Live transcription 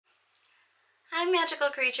Hi magical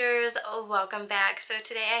creatures, welcome back. So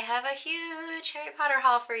today I have a huge Harry Potter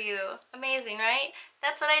haul for you. Amazing, right?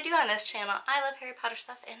 That's what I do on this channel. I love Harry Potter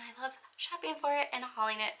stuff and I love shopping for it and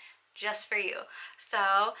hauling it just for you.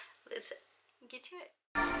 So let's get to it.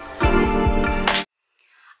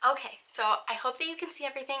 Okay, so I hope that you can see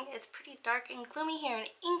everything. It's pretty dark and gloomy here in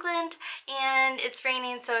England and it's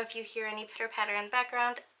raining, so if you hear any pitter patter in the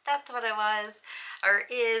background, that's what it was or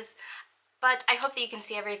is. But I hope that you can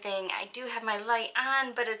see everything. I do have my light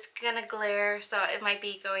on, but it's gonna glare, so it might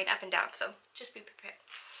be going up and down, so just be prepared.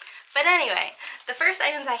 But anyway, the first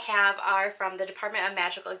items I have are from the Department of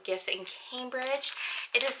Magical Gifts in Cambridge.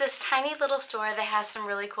 It is this tiny little store that has some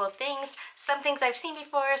really cool things. Some things I've seen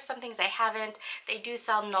before, some things I haven't. They do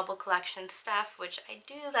sell Noble Collection stuff, which I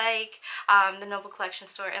do like. The Noble Collection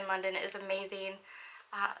store in London is amazing.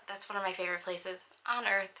 That's one of my favorite places on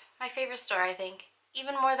earth. My favorite store, I think.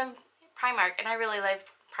 Even more than Primark, and I really love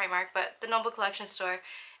Primark, but the Noble Collection store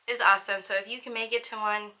is awesome, so if you can make it to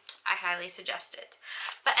one, I highly suggest it.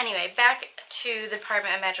 But anyway, back to the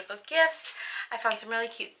Department of Magical Gifts. I found some really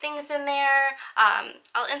cute things in there.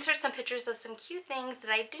 I'll insert some pictures of some cute things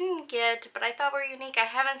that I didn't get, but I thought were unique. I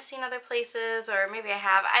haven't seen other places, or maybe I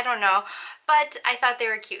have, I don't know, but I thought they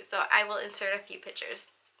were cute, so I will insert a few pictures.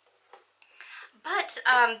 But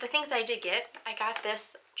the things I did get, I got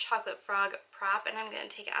this chocolate frog prop, and I'm going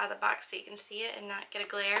to take it out of the box so you can see it and not get a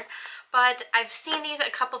glare. But I've seen these a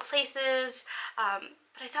couple places,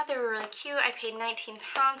 but I thought they were really cute. I paid £19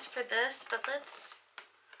 for this, but let's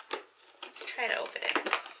try to open it.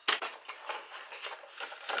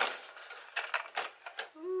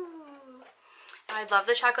 Ooh. I love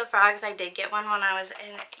the chocolate frogs. I did get one when I was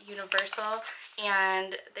in Universal,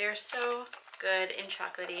 and they're so good and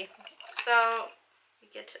chocolatey. So you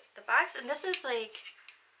get the box, and this is like,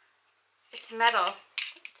 it's metal.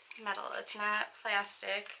 It's metal, it's not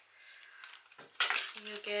plastic.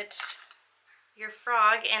 You get your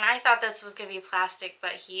frog, and I thought this was gonna be plastic,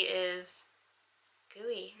 but he is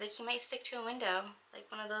gooey. Like he might stick to a window, like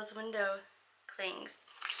one of those window clings.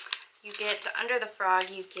 You get, under the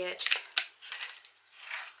frog, you get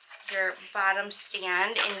your bottom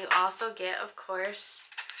stand, and you also get, of course,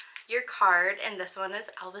 your card, and this one is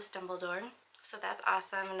Albus Dumbledore, so that's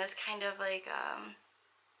awesome, and it's kind of like a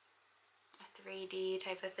 3D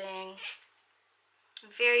type of thing.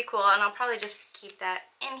 Very cool, and I'll probably just keep that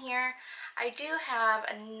in here. I do have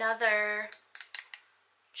another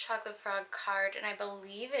chocolate frog card, and I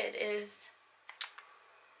believe it is,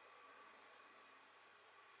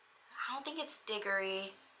 I don't think it's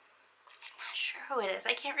Diggory. I'm not sure who it is.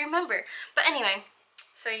 I can't remember. But anyway,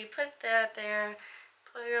 so you put that there,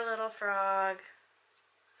 put your little frog,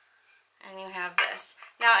 and you have this.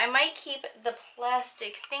 Now I might keep the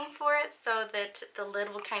plastic thing for it so that the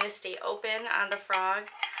lid will kind of stay open on the frog,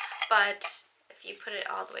 but if you put it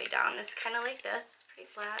all the way down, it's kind of like this. It's pretty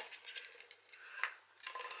flat.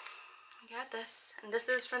 I got this, and this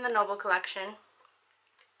is from the Noble Collection.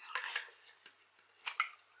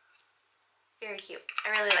 Very cute.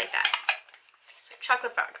 I really like that. So,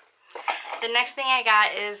 chocolate frog. The next thing I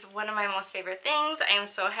got is one of my most favorite things. I am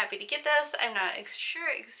so happy to get this. I'm not sure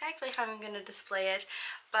exactly how I'm going to display it,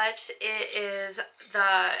 but it is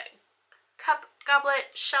the cup, goblet,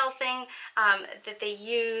 shell thing that they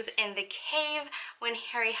use in the cave when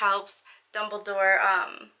Harry helps Dumbledore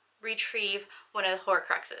retrieve one of the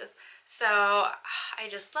Horcruxes. So I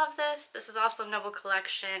just love this. This is also Noble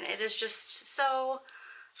Collection. It is just so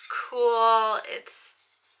cool. It's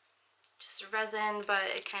just resin, but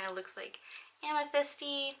it kind of looks like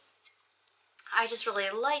amethysty. I just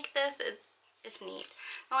really like this. It's neat.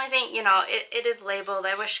 The only thing, you know, it is labeled.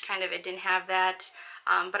 I wish kind of it didn't have that,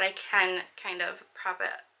 but I can kind of prop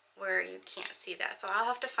it where you can't see that. So I'll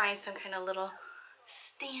have to find some kind of little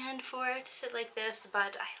stand for it to sit like this,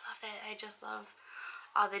 but I love it. I just love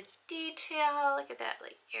all the detail. Look at that,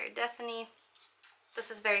 like iridescent-y.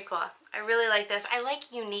 This is very cool. I really like this. I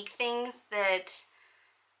like unique things that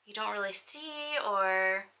you don't really see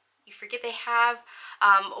or you forget they have.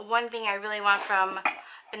 One thing I really want from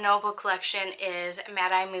the Noble Collection is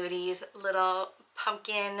Mad Eye Moody's little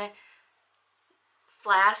pumpkin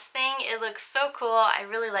flask thing. It looks so cool. I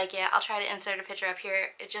really like it. I'll try to insert a picture up here.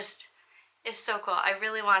 It just is so cool. I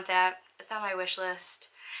really want that. It's on my wish list.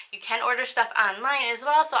 You can order stuff online as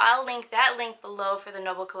well, so I'll link that link below for the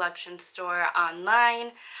Noble Collection store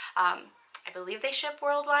online. I believe they ship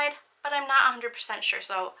worldwide, but I'm not 100% sure,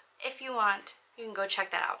 so if you want, you can go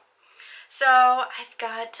check that out. So I've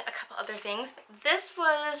got a couple other things. This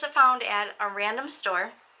was found at a random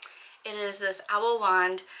store. It is this owl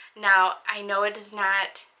wand. Now, I know it is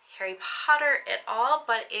not Harry Potter at all,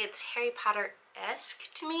 but it's Harry Potter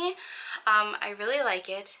esque to me. I really like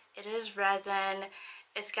it. It is resin.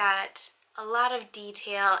 It's got a lot of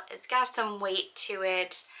detail. It's got some weight to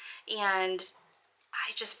it, and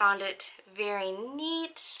I just found it very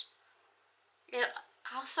neat. It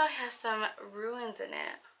also has some ruins in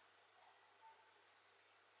it.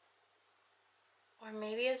 Or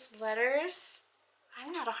maybe it's letters.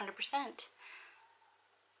 I'm not 100%.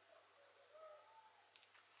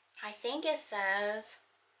 I think it says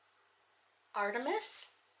Artemis.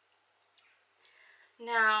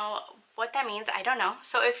 Now, what that means, I don't know.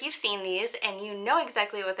 So if you've seen these and you know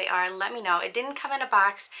exactly what they are, let me know. It didn't come in a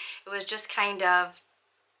box. It was just kind of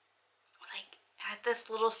like at this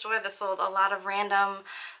little store that sold a lot of random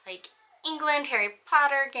like England, Harry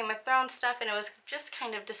Potter, Game of Thrones stuff, and it was just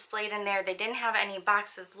kind of displayed in there. They didn't have any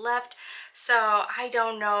boxes left, so I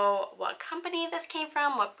don't know what company this came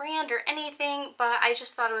from, what brand or anything, but I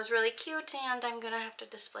just thought it was really cute, and I'm gonna have to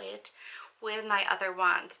display it with my other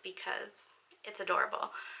wands because it's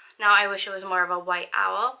adorable. Now I wish it was more of a white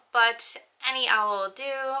owl, but any owl will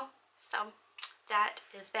do. So that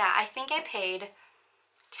is that. I think I paid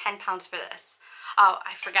 £10 for this. Oh,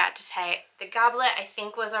 I forgot to say, the goblet I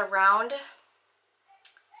think was around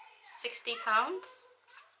 £60.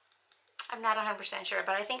 I'm not 100% sure,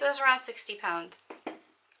 but I think it was around £60.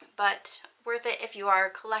 But worth it if you are a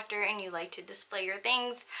collector and you like to display your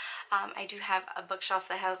things. I do have a bookshelf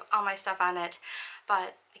that has all my stuff on it,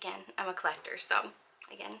 but again, I'm a collector, so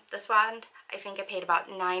again, this wand, I think I paid about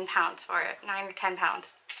 £9 for it, £9 or £10.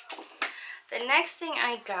 The next thing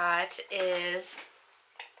I got is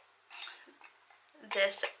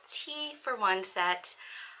this tea for one set.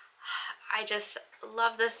 I just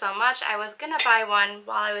love this so much. I was gonna buy one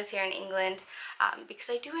while I was here in England because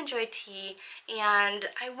I do enjoy tea, and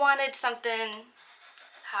I wanted something.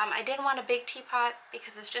 I didn't want a big teapot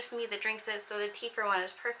because it's just me that drinks it, so the tea for one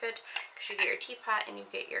is perfect because you get your teapot and you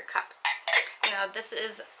get your cup. Now this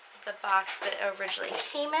is the box that it originally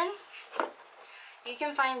came in. You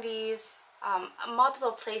can find these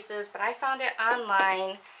multiple places, but I found it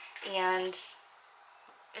online, and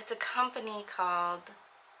it's a company called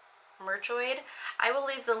Merchoid. I will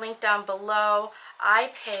leave the link down below.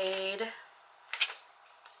 I paid,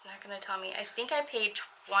 it's not going to tell me, I think I paid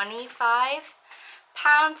 £25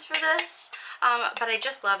 for this, but I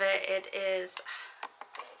just love it. It is,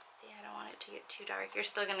 see, I don't want it to get too dark. You're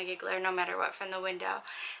still going to get glare no matter what from the window.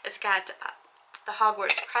 It's got the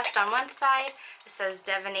Hogwarts crest on one side. It says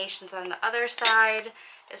Divinations on the other side.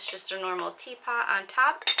 It's just a normal teapot on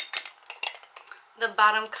top. The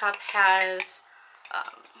bottom cup has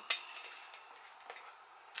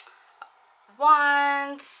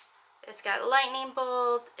wands, it's got lightning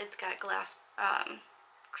bolts, it's got glass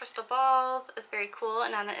crystal balls. It's very cool,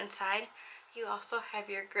 and on the inside you also have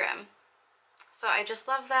your Grim. So I just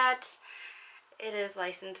love that. It is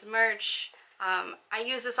licensed merch. I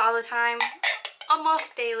use this all the time,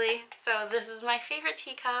 almost daily, so this is my favorite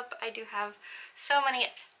teacup. I do have so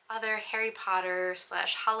many other Harry Potter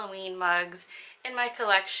 / Halloween mugs in my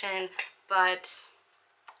collection, but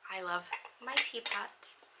I love my teapot.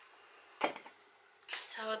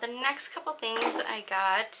 So the next couple things I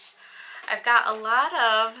got, I've got a lot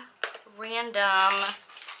of random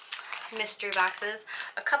mystery boxes.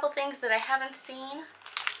 A couple things that I haven't seen,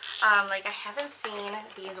 like I haven't seen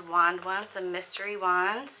these wand ones, the mystery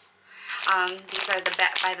wands. These are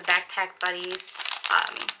by the Backpack Buddies,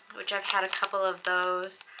 which I've had a couple of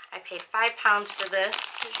those. I paid £5 for this,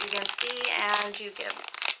 as you can see, and you get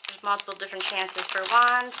multiple different chances for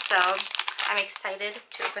wands, so I'm excited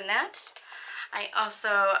to open that. I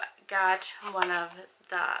also got one of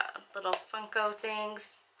the little Phon.to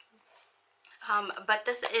things, but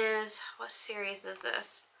this is, what series is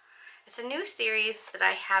this? It's a new series that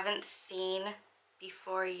I haven't seen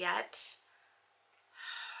before yet.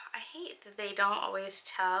 I hate that they don't always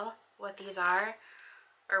tell what these are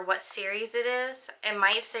or what series it is. It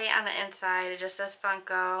might say on the inside, it just says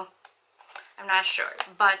Phon.to. I'm not sure,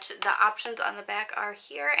 but the options on the back are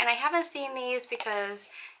here, and I haven't seen these because,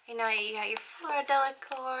 you know, you got your Flora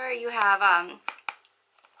Delacour, you have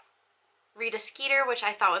Rita Skeeter, which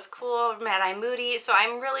I thought was cool, Mad Eye Moody, so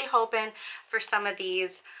I'm really hoping for some of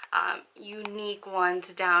these unique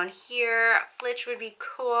ones down here. Flitch would be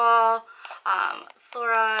cool,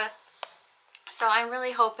 Flora, so I'm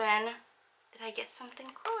really hoping that I get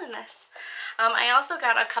something cool in this. I also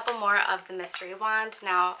got a couple more of the mystery wands.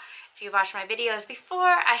 Now, if you've watched my videos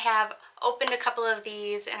before, I have opened a couple of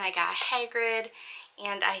these, and I got Hagrid,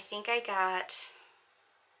 and I think I got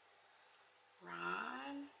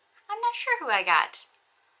Ron. I'm not sure who I got.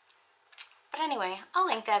 But anyway, I'll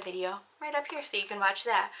link that video right up here so you can watch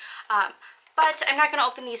that. But I'm not going to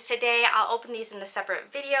open these today. I'll open these in a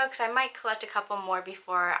separate video because I might collect a couple more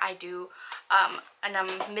before I do a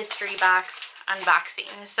mystery box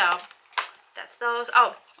unboxing. So that's those.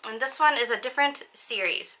 Oh, and this one is a different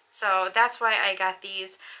series. So that's why I got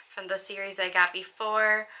these from the series I got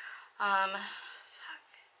before. Sorry,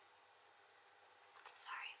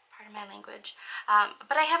 pardon my language.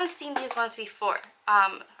 But I haven't seen these ones before.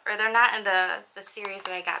 Or they're not in the series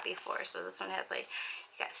that I got before. So this one has like,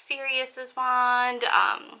 you got Sirius's wand,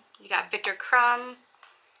 you got Victor Crumb,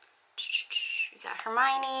 you got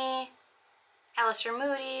Hermione, Alistair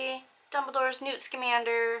Moody, Dumbledore's Newt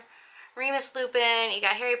Scamander, Remus Lupin, you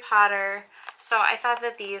got Harry Potter. So I thought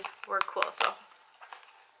that these were cool. So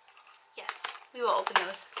yes, we will open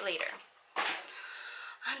those later.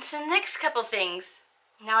 On to the next couple things.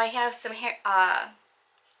 Now I have some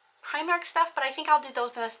Primark stuff, but I think I'll do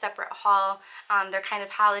those in a separate haul. They're kind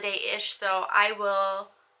of holiday-ish, so I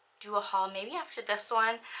will do a haul maybe after this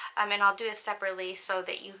one, and I'll do it separately so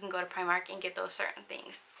that you can go to Primark and get those certain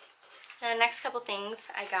things. The next couple things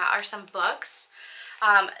I got are some books.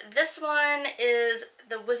 This one is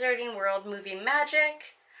The Wizarding World Movie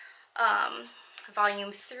Magic,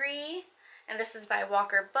 Volume 3, and this is by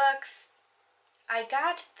Walker Books. I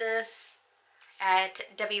got this at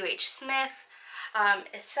W.H. Smith.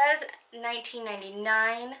 It says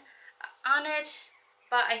 $19.99 on it,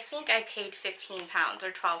 but I think I paid £15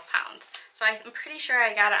 or £12. So I'm pretty sure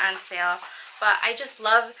I got it on sale. But I just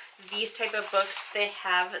love these type of books. They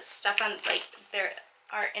have stuff on, like, they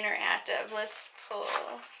are interactive. Let's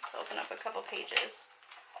open up a couple pages.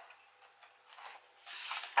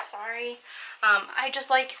 Sorry. I just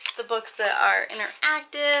like the books that are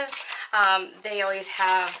interactive. They always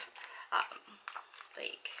have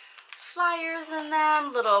like flyers in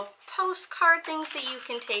them, little postcard things that you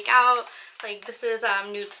can take out. Like this is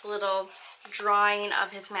Newt's little drawing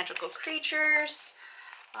of his magical creatures.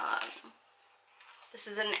 This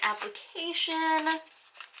is an application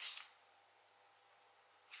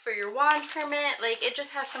for your wand permit. Like it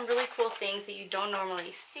just has some really cool things that you don't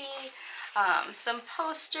normally see. Some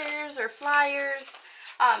posters or flyers.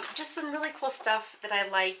 Just some really cool stuff that I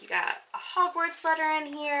like. You got a Hogwarts letter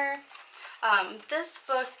in here. This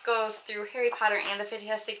book goes through Harry Potter and the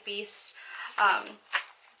Fantastic Beasts.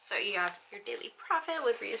 So you have your Daily Prophet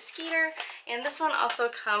with Rita Skeeter. And this one also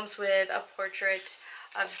comes with a portrait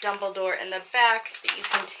of Dumbledore in the back that you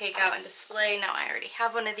can take out and display. Now I already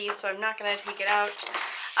have one of these, so I'm not going to take it out.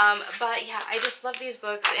 But yeah, I just love these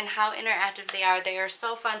books and how interactive they are. They are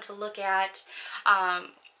so fun to look at. I've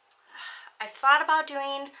thought about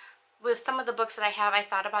doing, with some of the books that I have, I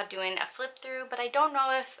thought about doing a flip through, but I don't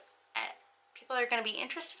know if people are going to be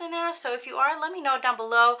interested in that. So if you are, let me know down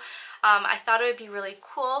below. I thought it would be really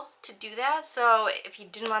cool to do that. So if you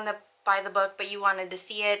didn't want to buy the book, but you wanted to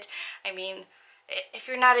see it, I mean, if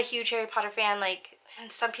you're not a huge Harry Potter fan, like,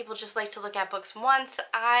 and some people just like to look at books once,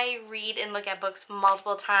 I read and look at books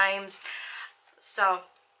multiple times. So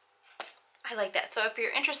I like that. So if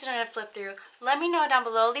you're interested in a flip through, let me know down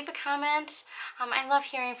below. Leave a comment. I love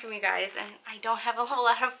hearing from you guys, and I don't have a whole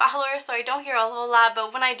lot of followers, so I don't hear a whole lot,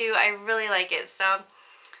 but when I do, I really like it. So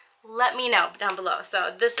let me know down below.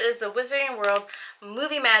 So this is The Wizarding World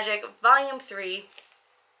Movie Magic Volume 3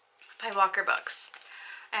 by Walker Books.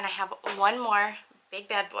 And I have one more big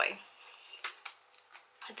bad boy.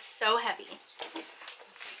 It's so heavy.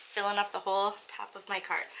 Filling up the whole top of my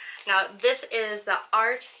cart. Now this is the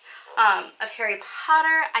art of Harry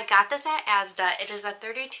Potter. I got this at Asda. It is a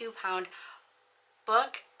 32-pound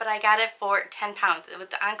book, but I got it for £10 with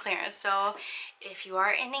the on clearance. So if you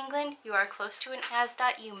are in England, you are close to an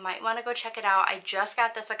Asda, you might want to go check it out. I just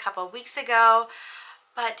got this a couple weeks ago.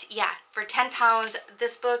 But yeah, for £10,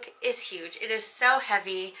 this book is huge. It is so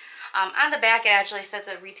heavy. On the back, it actually says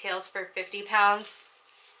it retails for £50.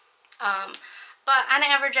 But on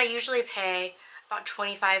average, I usually pay about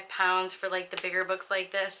 £25 for like the bigger books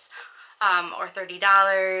like this, or $30,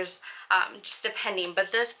 just depending.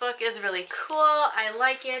 But this book is really cool. I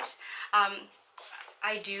like it.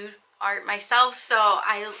 I do art myself, so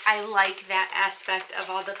I like that aspect of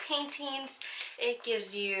all the paintings. It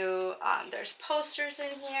gives you, there's posters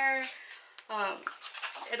in here.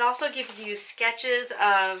 It also gives you sketches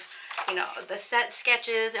of, you know, the set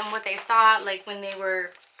sketches and what they thought, like when they were,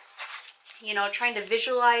 you know, trying to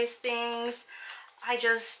visualize things. I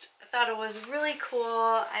just thought it was really cool.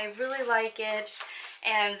 I really like it.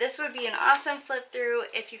 And this would be an awesome flip through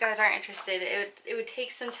if you guys are interested. It would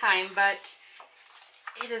take some time, but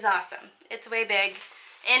it is awesome. It's way big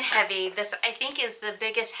and heavy. This, I think, is the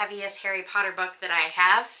biggest, heaviest Harry Potter book that I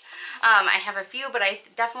have. I have a few, but I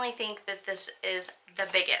definitely think that this is the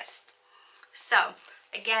biggest. So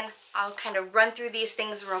Again, I'll kind of run through these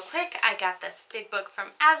things real quick. I got this big book from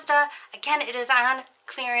Asda. Again, it is on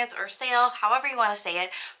clearance or sale, however you want to say it,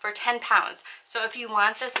 for 10 pounds. So if you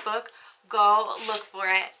want this book, go look for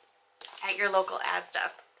it at your local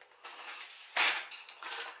Asda.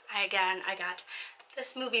 I got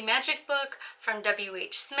this movie magic book from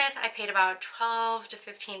W.H. Smith. I paid about 12 to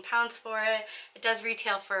 15 pounds for it. It does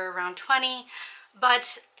retail for around 20,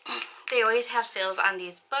 but they always have sales on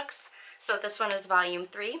these books. So this one is volume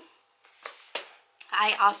 3.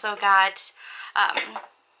 I also got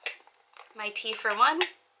My Tea for One.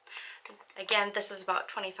 Again, this is about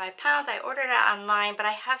 25 pounds. I ordered it online, but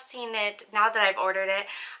I have seen it, now that I've ordered it,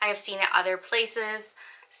 I have seen it other places.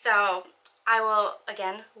 So I will,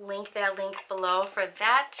 again, link that link below for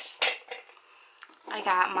that. I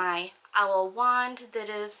got my owl wand that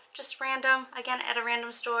is just random, again, at a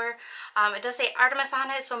random store. It does say Artemis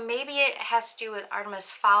on it, so maybe it has to do with Artemis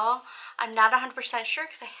Fowl. I'm not 100% sure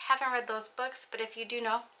because I haven't read those books, but if you do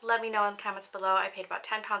know, let me know in the comments below. I paid about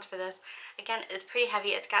 10 pounds for this. Again, it's pretty heavy,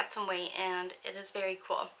 it's got some weight, and it is very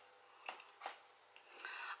cool.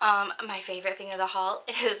 My favorite thing of the haul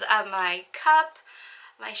is my cup.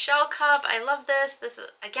 My shell cup. I love this. This is,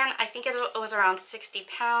 again, I think it was around 60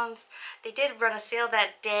 pounds. They did run a sale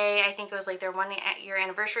that day. I think it was like their 1 year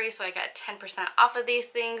anniversary, so I got 10% off of these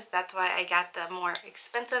things. That's why I got the more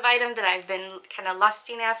expensive item that I've been kind of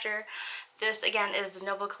lusting after. This, again, is the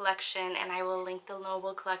Noble Collection, and I will link the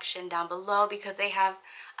Noble Collection down below because they have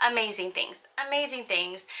amazing things,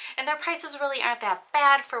 and their prices really aren't that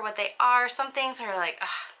bad for what they are. Some things are like,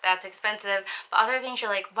 ugh, that's expensive, but other things you're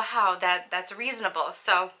like, wow, that's reasonable.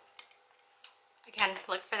 So again,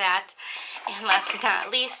 look for that. And last but not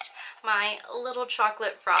least, my little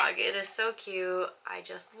chocolate frog. It is so cute. I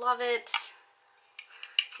just love it.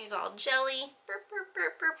 He's all jelly. Burp, burp,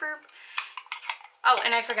 burp, burp, burp. Oh,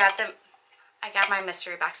 and I forgot that I got my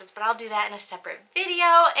mystery boxes, but I'll do that in a separate video.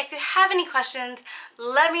 If you have any questions,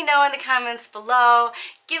 let me know in the comments below.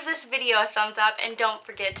 Give this video a thumbs up, and don't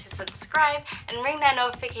forget to subscribe and ring that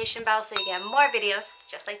notification bell so you get more videos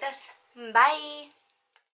just like this. Bye!